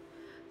well.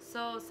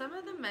 So some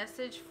of the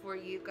message for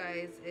you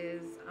guys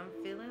is, I'm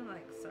feeling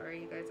like, sorry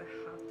you guys, I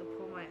have to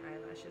pull my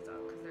eyelashes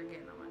out because they're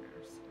getting on my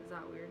nerves. Is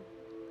that weird?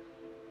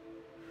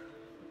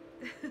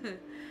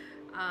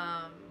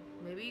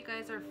 Maybe you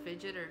guys are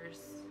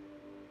fidgeters.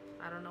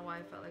 I don't know why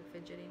I felt like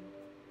fidgeting.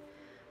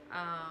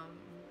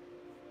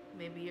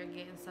 Maybe you're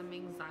getting some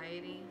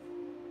anxiety.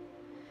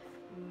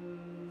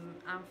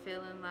 I'm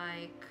feeling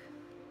like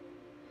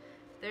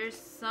there's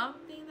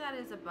something that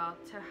is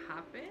about to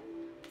happen.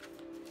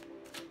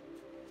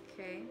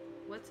 Okay,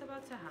 what's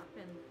about to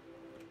happen?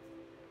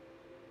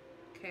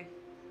 Okay,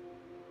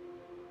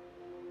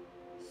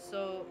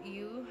 so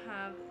you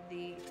have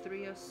the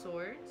Three of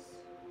Swords,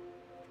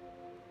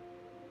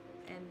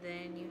 and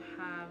then you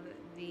have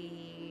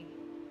the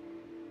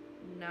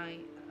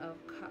Knight of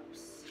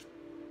Cups.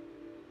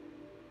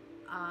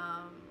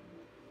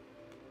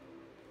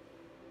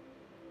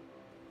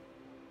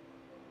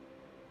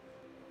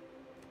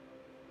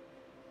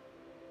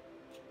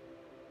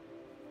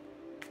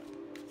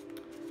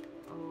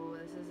 Oh,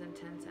 this is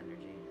intense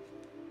energy.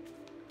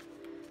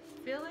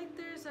 I feel like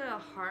there's a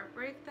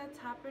heartbreak that's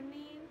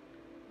happening,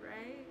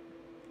 right?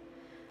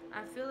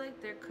 I feel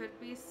like there could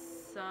be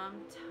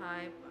some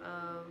type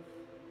of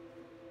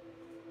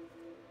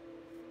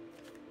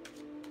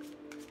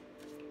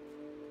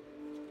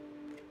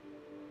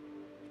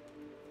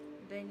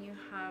then you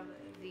have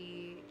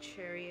the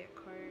Chariot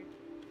card.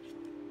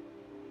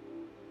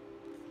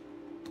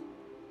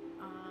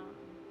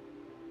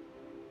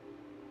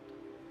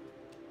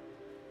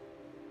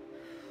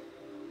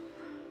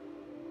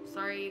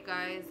 Sorry you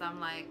guys,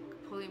 I'm like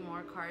pulling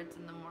more cards,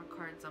 and the more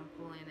cards I'm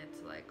pulling,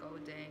 it's like, oh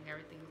dang,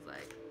 everything's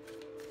like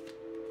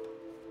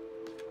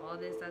all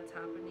this that's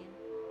happening.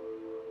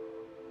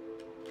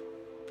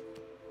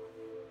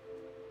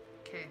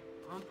 Okay,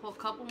 I'm gonna pull a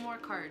couple more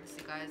cards,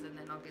 you guys, and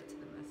then I'll get to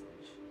the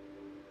message.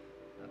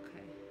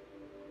 Okay.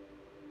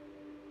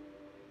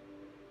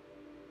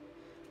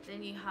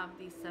 Then you have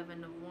the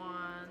Seven of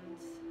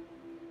Wands.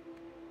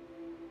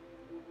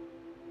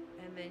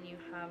 And then you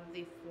have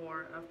the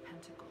Four of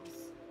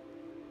Pentacles.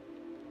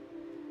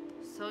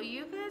 So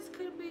you guys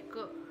could be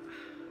good.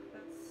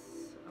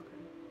 That's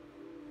okay.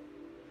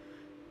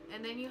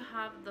 And then you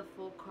have the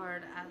Fool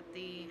card at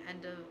the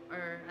end of,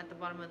 or at the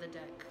bottom of the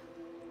deck.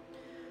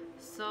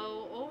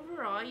 So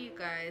overall, you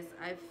guys,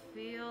 I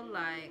feel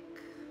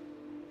like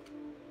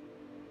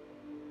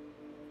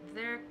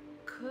there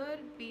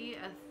could be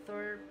a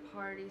third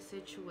party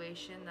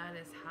situation that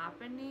is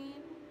happening,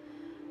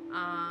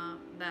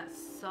 that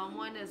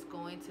someone is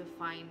going to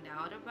find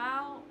out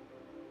about.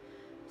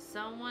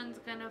 Someone's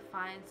gonna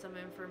find some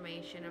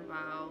information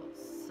about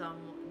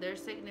their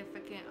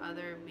significant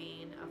other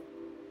being a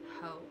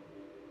hoe.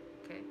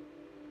 Okay,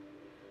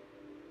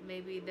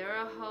 maybe they're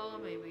a hoe,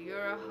 maybe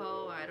you're a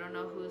hoe. I don't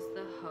know who's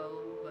the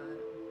hoe, but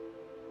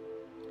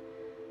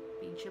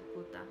pinche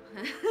puta.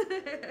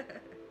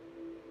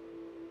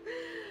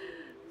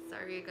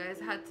 Sorry you guys,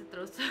 had to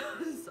throw some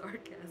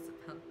sarcasm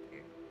out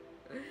there.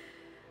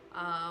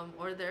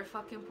 Or they're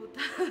fucking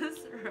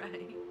putas,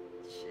 right?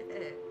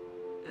 Shit.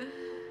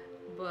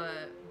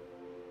 But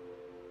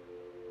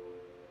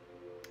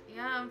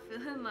yeah, I'm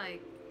feeling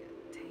like,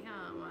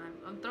 damn,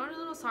 I'm throwing a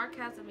little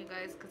sarcasm, you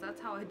guys, because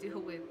that's how I deal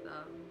with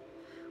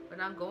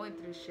when I'm going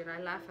through shit. I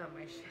laugh at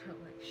my shit.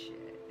 I'm like,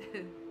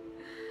 shit.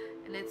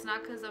 And it's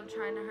not because I'm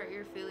trying to hurt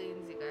your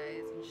feelings, you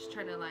guys. I'm just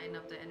trying to lighten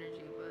up the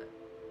energy. But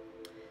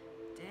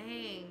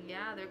dang,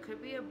 yeah, there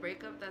could be a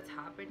breakup that's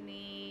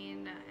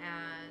happening,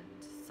 and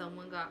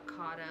someone got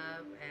caught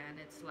up, and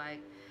it's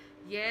like,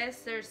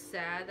 yes, they're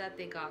sad that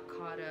they got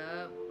caught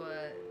up,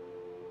 but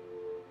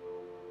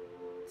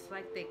it's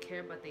like they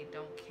care, but they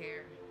don't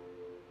care.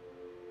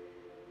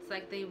 It's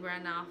like they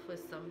ran off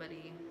with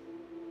somebody.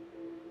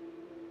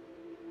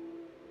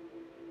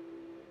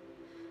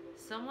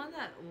 Someone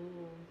that,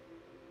 ooh,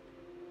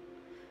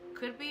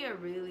 could be a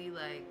really,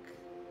 like,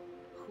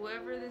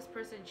 whoever this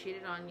person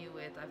cheated on you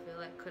with, I feel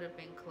like could have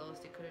been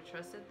close. You could have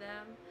trusted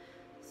them.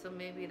 So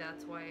maybe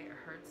that's why it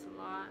hurts a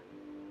lot.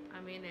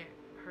 I mean, it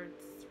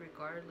hurts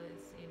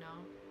regardless, you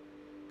know,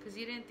 because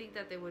you didn't think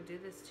that they would do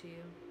this to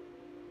you.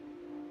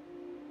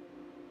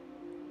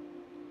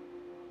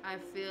 I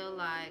feel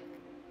like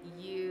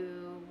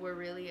you were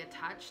really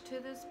attached to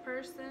this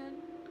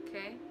person.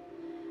 Okay,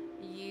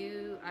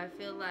 I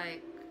feel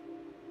like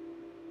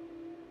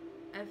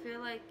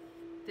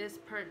this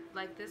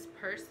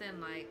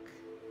person, like,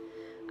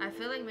 I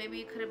feel like maybe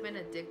you could have been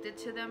addicted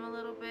to them a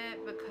little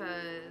bit,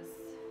 because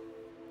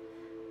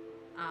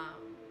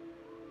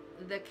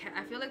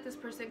I feel like this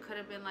person could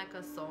have been like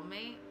a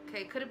soulmate.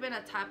 Okay, could have been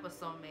a type of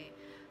soulmate.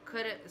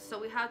 So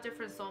we have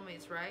different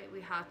soulmates, right?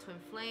 We have twin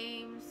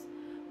flames,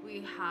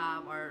 we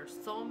have our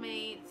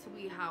soulmates,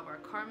 we have our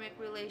karmic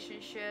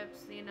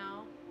relationships, you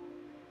know.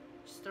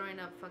 Just throwing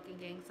up fucking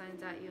gang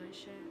signs at you and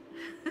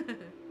shit.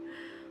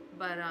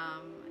 But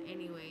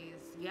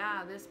anyways,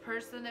 yeah, this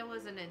person, it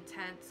was an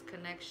intense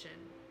connection.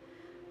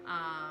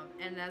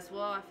 And as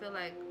well, I feel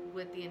like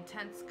with the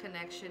intense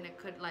connection, it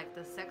could, like,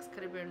 the sex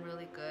could have been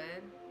really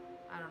good.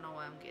 I don't know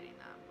why I'm getting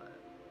that, but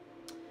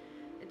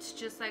it's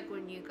just like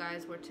when you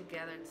guys were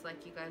together, it's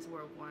like you guys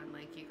were one,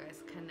 like you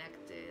guys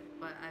connected.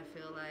 But I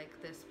feel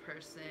like this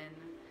person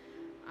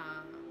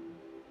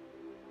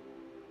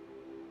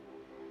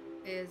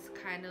is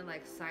kind of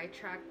like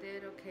sidetracked,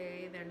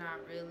 okay? They're not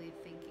really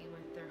thinking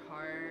with their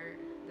heart.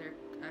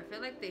 I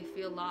feel like they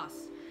feel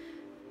lost.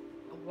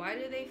 Why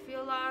do they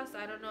feel lost?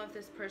 I don't know if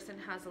this person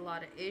has a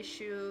lot of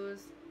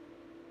issues.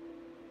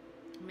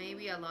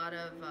 Maybe a lot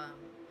of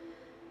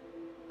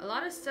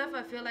stuff.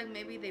 I feel like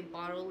maybe they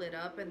bottle it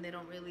up and they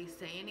don't really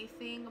say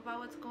anything about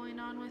what's going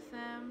on with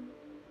them.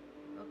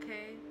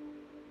 Okay.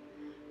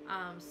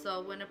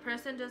 So when a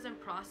person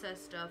doesn't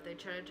process stuff, they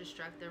try to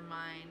distract their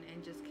mind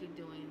and just keep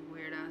doing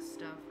weird ass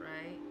stuff,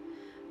 right?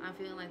 I'm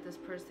feeling like this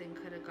person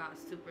could have got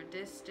super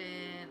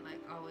distant, like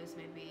always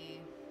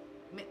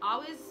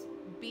always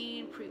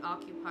being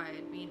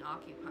preoccupied, being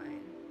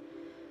occupied.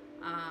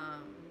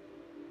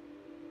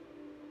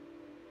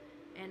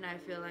 And I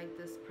feel like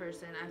this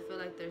person, I feel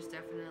like there's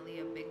definitely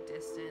a big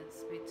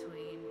distance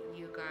between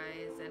you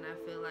guys, and I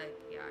feel like,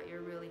 yeah,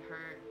 you're really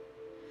hurt.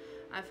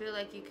 I feel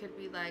like you could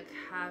be like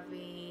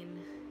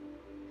having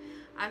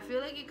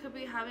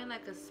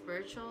like a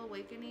spiritual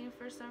awakening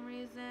for some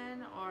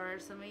reason, or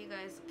some of you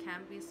guys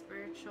can be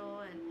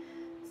spiritual and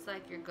it's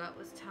like your gut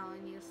was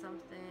telling you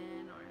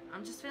something, or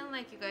I'm just feeling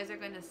like you guys are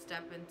going to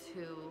step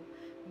into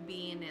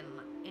being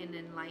in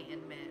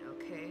enlightenment,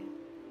 okay?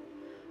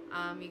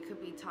 You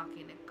could be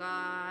talking to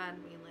God,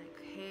 being like,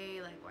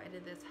 hey, like, why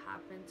did this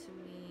happen to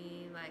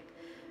me? Like,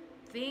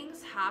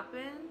 things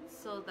happen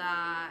so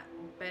that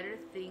better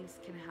things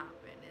can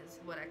happen, is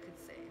what I could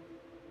say.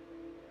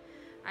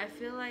 I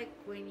feel like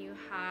when you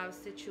have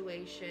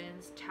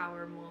situations,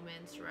 tower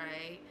moments,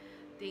 right?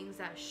 Things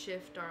that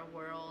shift our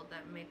world,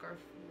 that make our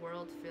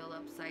world feel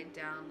upside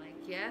down. Like,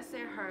 yes,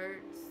 it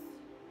hurts.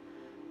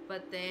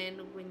 But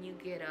then when you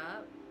get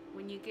up,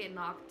 when you get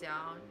knocked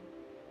down,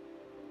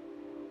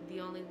 the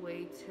only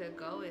way to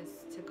go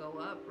is to go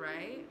up,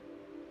 right?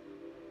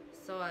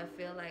 So I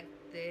feel like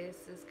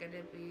this is going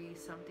to be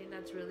something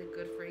that's really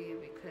good for you,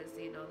 because,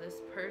 you know,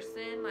 this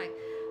person, like,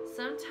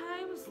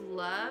 sometimes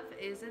love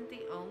isn't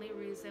the only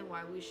reason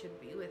why we should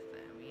be with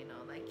them, you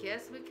know? Like,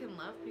 yes, we can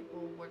love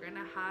people. We're going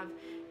to have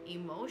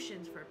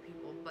emotions for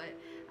people. But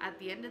at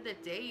the end of the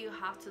day, you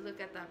have to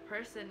look at that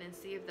person and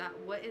see if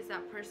what is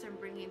that person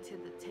bringing to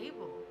the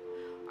table?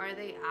 Are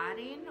they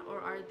adding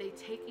or are they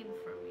taking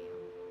from you?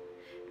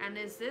 And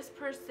is this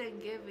person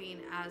giving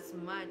as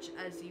much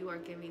as you are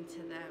giving to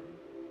them?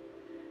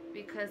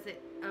 Because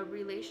a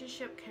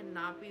relationship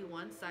cannot be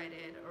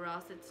one-sided, or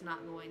else it's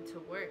not going to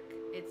work.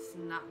 It's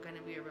not going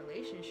to be a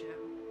relationship.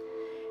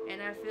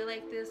 And I feel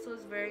like this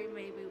was very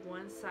maybe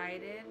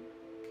one-sided,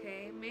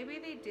 okay? Maybe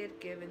they did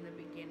give in the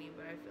beginning,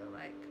 but I feel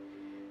like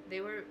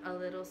they were a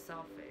little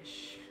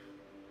selfish,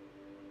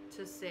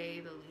 to say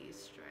the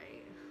least, right?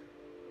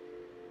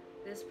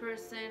 This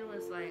person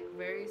was like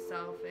very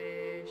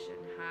selfish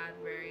and had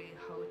very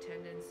hoe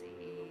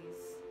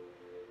tendencies.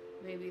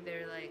 Maybe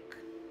they're like,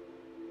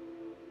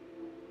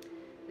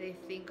 they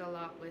think a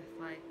lot with,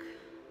 like,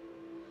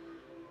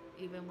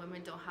 even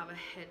women don't have a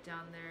head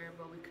down there,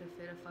 but we could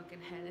fit a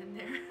fucking head in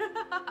there.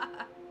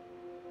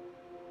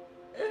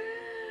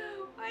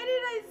 Why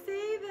did I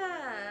say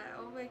that?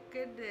 Oh my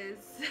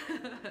goodness.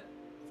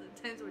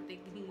 Sometimes we're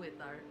thinking with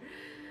our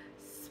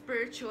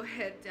spiritual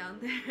head down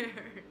there.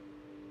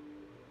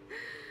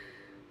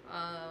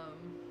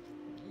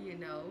 You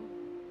know,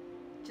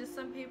 just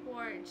some people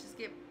just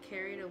get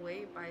carried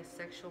away by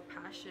sexual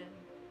passion,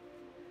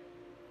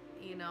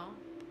 you know.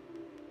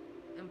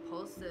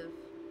 Impulsive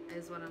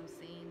is what I'm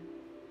seeing.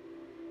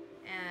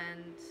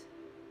 And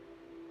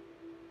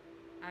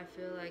I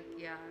feel like,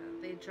 yeah,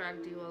 they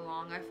dragged you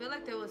along. I feel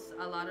like there was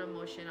a lot of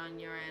emotion on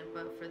your end,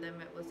 but for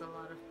them it was a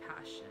lot of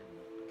passion,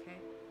 okay?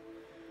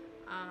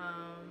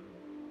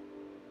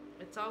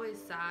 It's always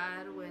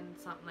sad when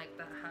something like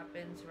that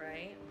happens,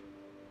 right?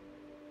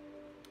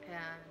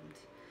 And,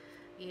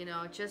 you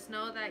know, just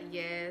know that,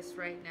 yes,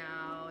 right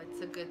now it's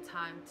a good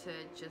time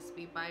to just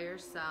be by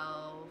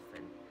yourself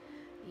and,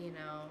 you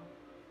know,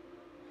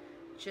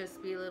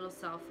 just be a little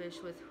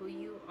selfish with who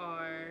you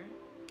are,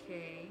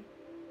 okay?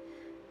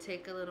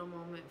 Take a little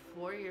moment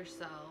for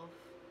yourself,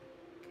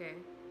 okay?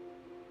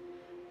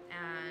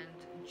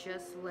 And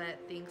just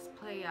let things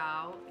play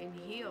out and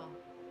heal.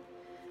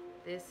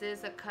 This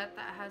is a cut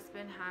that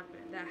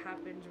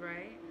happened,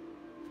 right?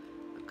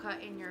 A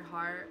cut in your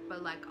heart,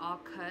 but like all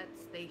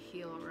cuts, they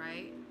heal,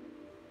 right?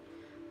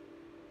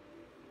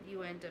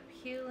 You end up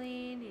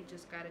healing. You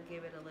just gotta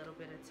give it a little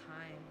bit of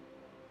time.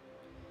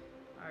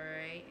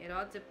 Alright, it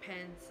all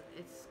depends.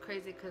 It's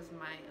crazy because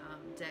my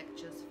deck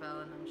just fell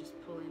and I'm just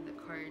pulling the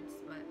cards.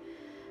 But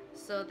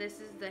so this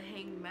is the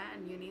Hanged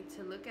Man. You need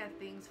to look at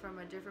things from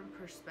a different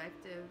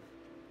perspective,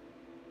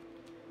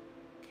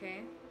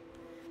 okay?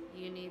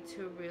 You need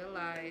to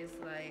realize,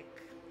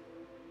 like,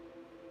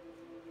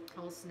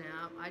 oh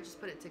snap, I just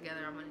put it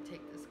together. I'm gonna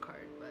take this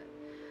card, but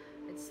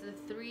it's the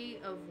Three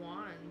of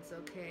Wands,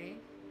 okay?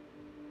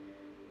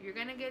 You're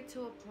gonna get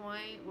to a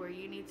point where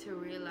you need to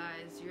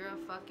realize you're a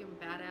fucking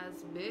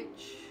badass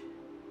bitch.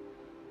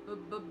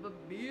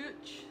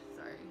 bitch.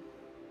 Sorry.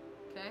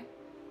 Okay?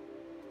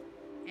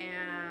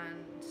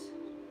 And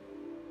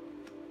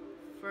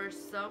for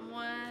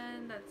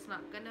someone that's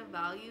not gonna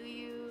value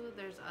you,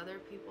 there's other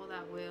people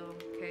that will,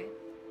 okay?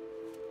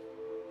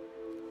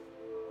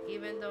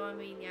 Even though, I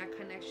mean, yeah,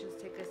 connections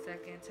take a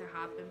second to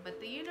happen, but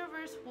the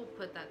universe will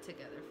put that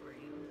together for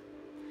you.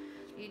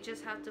 You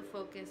just have to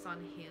focus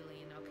on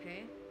healing,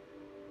 okay?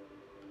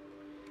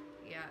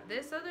 Yeah,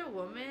 this other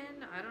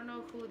woman, I don't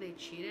know who they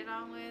cheated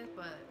on with,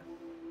 but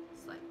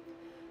it's like,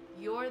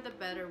 you're the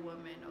better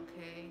woman,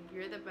 okay?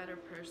 You're the better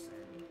person.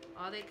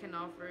 All they can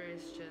offer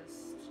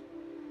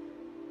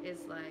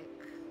is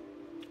like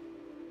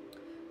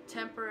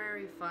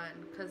temporary fun,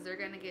 because they're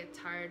gonna get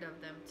tired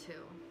of them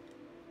too,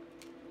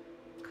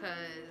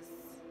 because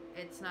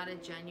it's not a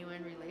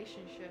genuine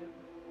relationship.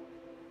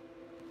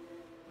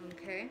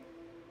 Okay,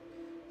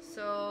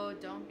 so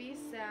don't be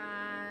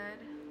sad.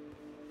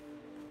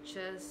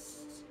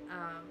 Just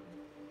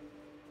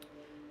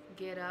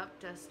get up,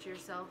 dust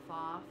yourself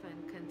off,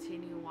 and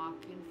continue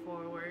walking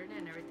forward,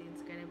 and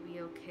everything's gonna be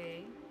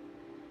okay.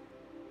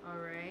 All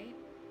right,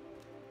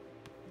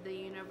 the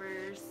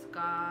universe,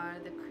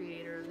 God, the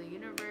creator of the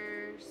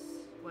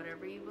universe,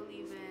 whatever you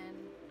believe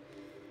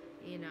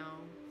in, you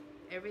know,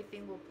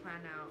 everything will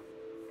plan out.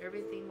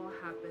 Everything will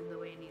happen the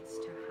way it needs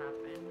to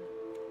happen.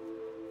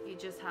 You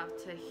just have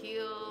to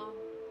heal,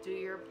 do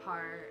your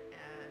part,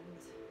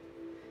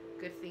 and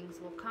good things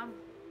will come.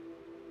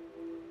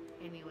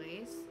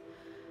 Anyways,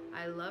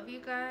 I love you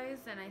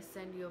guys, and I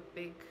send you a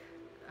big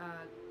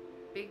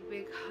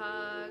big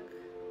hug,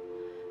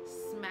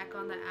 smack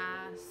on the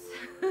ass,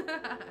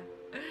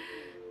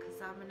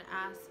 because I'm an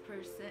ass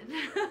person.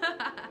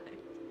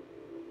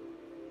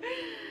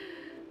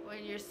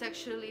 When you're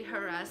sexually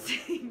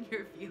harassing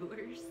your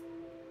viewers.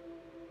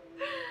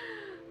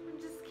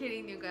 I'm just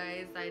kidding, you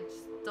guys.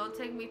 Don't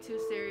take me too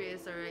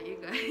serious, alright, you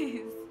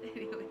guys?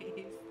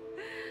 Anyways,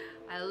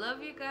 I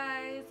love you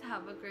guys.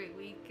 Have a great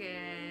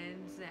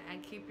weekend,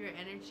 and keep your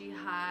energy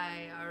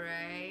high,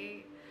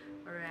 alright?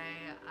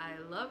 Alright, I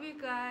love you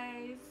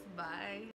guys. Bye.